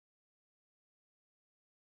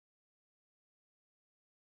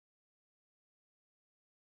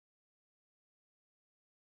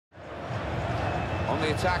on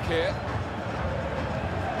the attack here.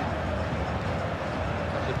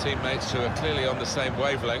 A couple of teammates who are clearly on the same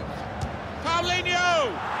wavelength. Paulinho!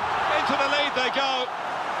 Into the lead they go.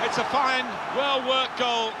 It's a fine, well-worked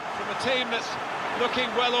goal from a team that's looking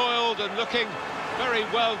well-oiled and looking very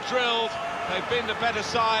well-drilled. They've been the better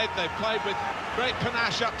side, they've played with great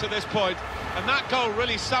panache up to this point, and that goal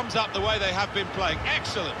really sums up the way they have been playing.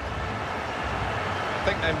 Excellent. I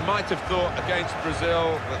think they might have thought against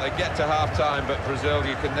Brazil that they get to half-time, but Brazil,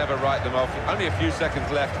 you can never write them off. Only a few seconds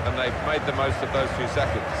left, and they've made the most of those few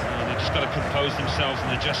seconds. They've just got to compose themselves in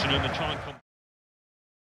the dressing room and try and